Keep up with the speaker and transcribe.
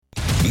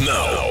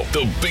Now,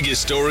 the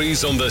biggest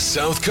stories on the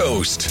South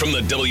Coast from the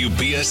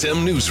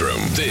WBSM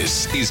Newsroom.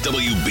 This is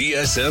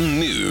WBSM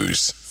News.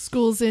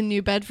 Schools in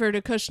New Bedford,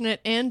 Acushnet,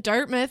 and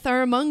Dartmouth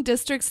are among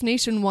districts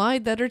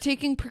nationwide that are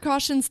taking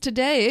precautions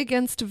today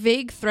against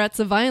vague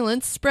threats of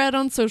violence spread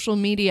on social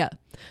media.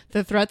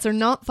 The threats are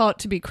not thought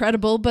to be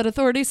credible, but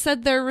authorities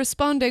said they're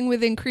responding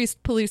with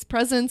increased police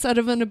presence out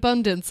of an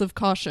abundance of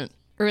caution.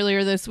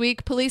 Earlier this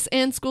week, police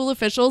and school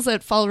officials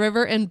at Fall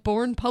River and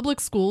Bourne Public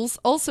Schools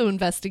also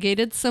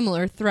investigated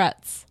similar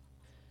threats.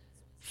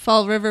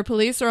 Fall River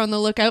police are on the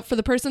lookout for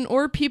the person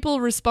or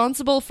people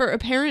responsible for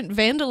apparent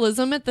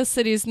vandalism at the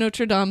city's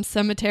Notre Dame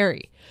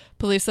Cemetery.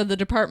 Police said the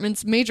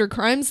department's Major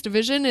Crimes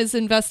Division is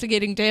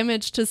investigating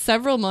damage to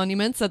several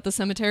monuments at the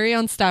cemetery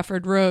on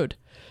Stafford Road.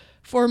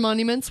 4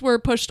 monuments were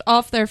pushed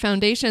off their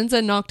foundations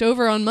and knocked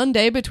over on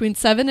Monday between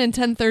 7 and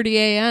 10:30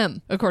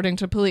 a.m., according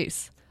to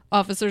police.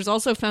 Officers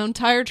also found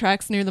tire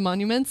tracks near the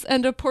monuments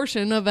and a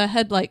portion of a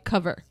headlight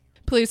cover.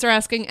 Police are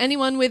asking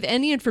anyone with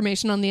any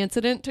information on the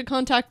incident to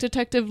contact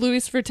Detective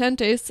Luis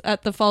Fertentes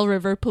at the Fall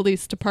River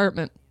Police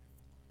Department.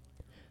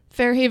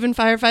 Fairhaven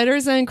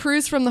firefighters and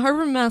crews from the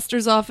Harbor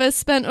Master's office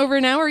spent over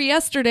an hour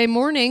yesterday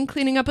morning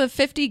cleaning up a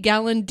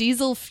 50-gallon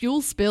diesel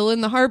fuel spill in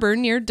the harbor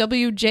near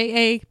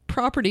WJA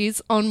Properties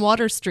on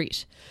Water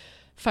Street.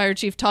 Fire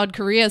Chief Todd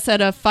Correa said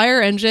a fire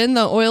engine,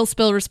 the oil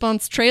spill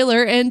response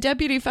trailer, and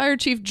Deputy Fire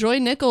Chief Joy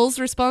Nichols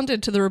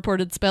responded to the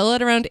reported spill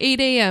at around 8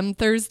 a.m.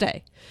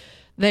 Thursday.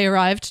 They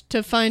arrived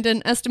to find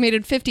an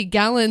estimated 50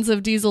 gallons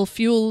of diesel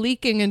fuel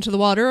leaking into the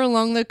water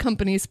along the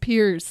company's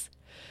piers.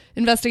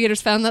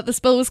 Investigators found that the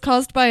spill was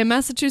caused by a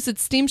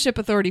Massachusetts Steamship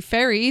Authority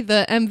ferry,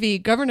 the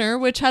MV Governor,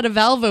 which had a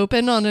valve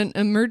open on an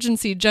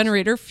emergency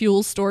generator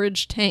fuel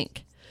storage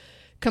tank.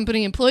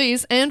 Company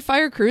employees and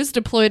fire crews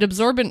deployed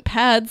absorbent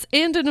pads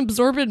and an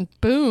absorbent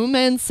boom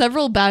and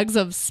several bags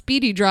of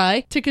Speedy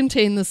Dry to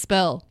contain the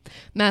spill.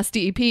 Mass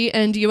DEP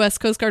and U.S.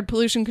 Coast Guard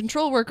pollution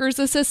control workers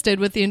assisted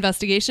with the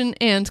investigation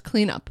and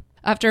cleanup.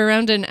 After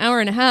around an hour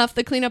and a half,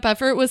 the cleanup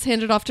effort was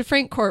handed off to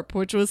Frank Corp,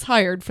 which was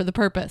hired for the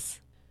purpose.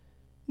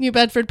 New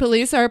Bedford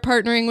police are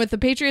partnering with the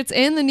Patriots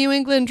and the New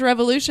England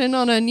Revolution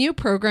on a new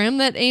program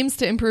that aims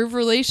to improve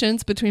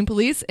relations between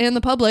police and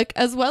the public,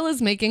 as well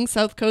as making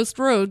South Coast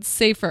roads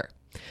safer.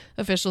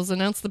 Officials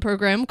announced the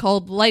program,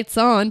 called Lights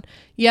On,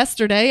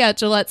 yesterday at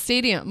Gillette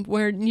Stadium,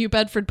 where New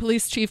Bedford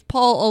Police Chief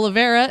Paul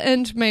Oliveira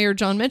and Mayor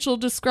John Mitchell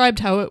described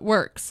how it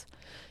works.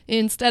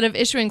 Instead of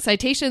issuing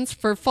citations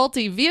for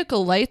faulty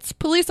vehicle lights,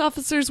 police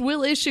officers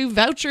will issue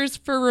vouchers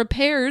for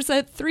repairs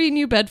at 3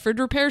 New Bedford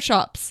repair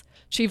shops.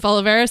 Chief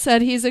Oliveira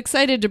said he's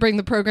excited to bring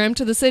the program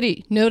to the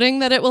city, noting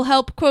that it will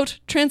help, quote,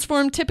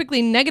 transform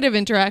typically negative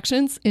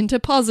interactions into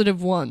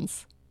positive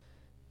ones.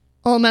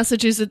 All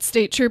Massachusetts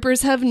state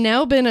troopers have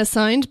now been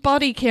assigned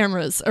body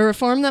cameras, a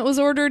reform that was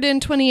ordered in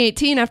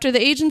 2018 after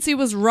the agency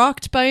was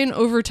rocked by an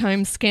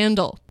overtime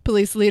scandal.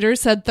 Police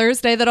leaders said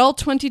Thursday that all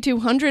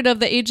 2,200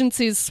 of the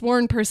agency's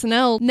sworn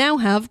personnel now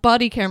have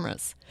body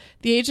cameras.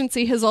 The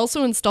agency has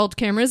also installed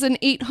cameras in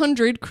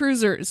 800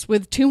 cruisers,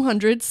 with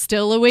 200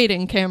 still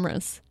awaiting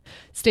cameras.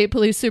 State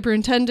Police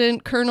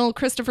Superintendent Colonel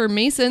Christopher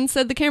Mason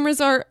said the cameras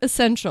are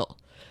essential.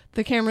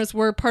 The cameras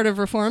were part of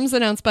reforms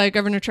announced by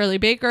Governor Charlie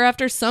Baker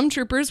after some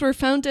troopers were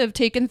found to have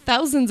taken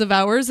thousands of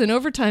hours in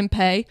overtime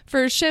pay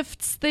for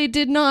shifts they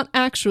did not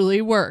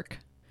actually work.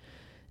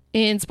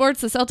 In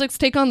sports, the Celtics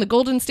take on the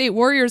Golden State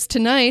Warriors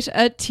tonight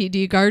at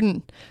TD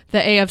Garden. The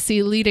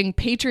AFC leading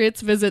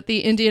Patriots visit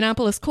the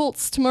Indianapolis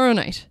Colts tomorrow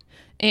night.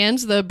 And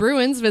the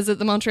Bruins visit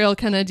the Montreal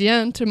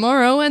Canadiens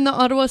tomorrow and the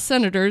Ottawa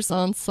Senators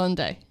on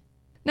Sunday.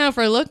 Now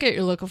for a look at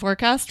your local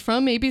forecast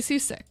from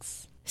ABC6.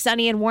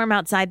 Sunny and warm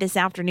outside this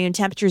afternoon.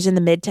 Temperatures in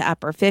the mid to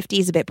upper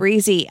 50s, a bit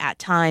breezy at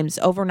times.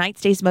 Overnight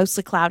stays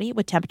mostly cloudy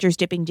with temperatures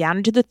dipping down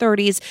into the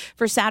 30s.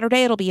 For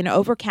Saturday, it'll be an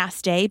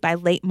overcast day. By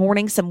late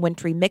morning, some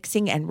wintry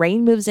mixing and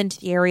rain moves into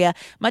the area.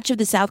 Much of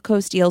the South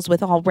Coast deals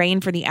with all rain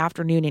for the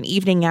afternoon and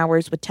evening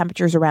hours with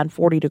temperatures around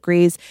 40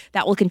 degrees.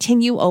 That will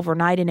continue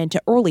overnight and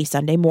into early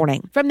Sunday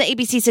morning. From the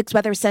ABC6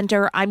 Weather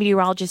Center, I'm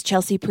meteorologist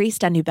Chelsea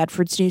Priest on New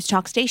Bedford's News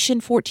Talk Station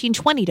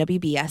 1420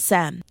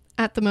 WBSM.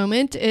 At the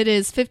moment, it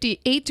is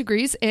 58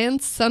 degrees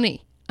and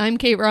sunny. I'm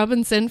Kate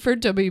Robinson for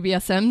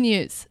WBSM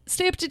News.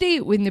 Stay up to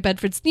date with New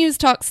Bedford's News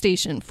Talk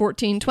Station,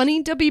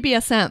 1420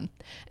 WBSM,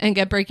 and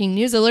get breaking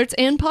news alerts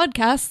and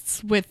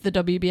podcasts with the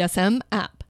WBSM app.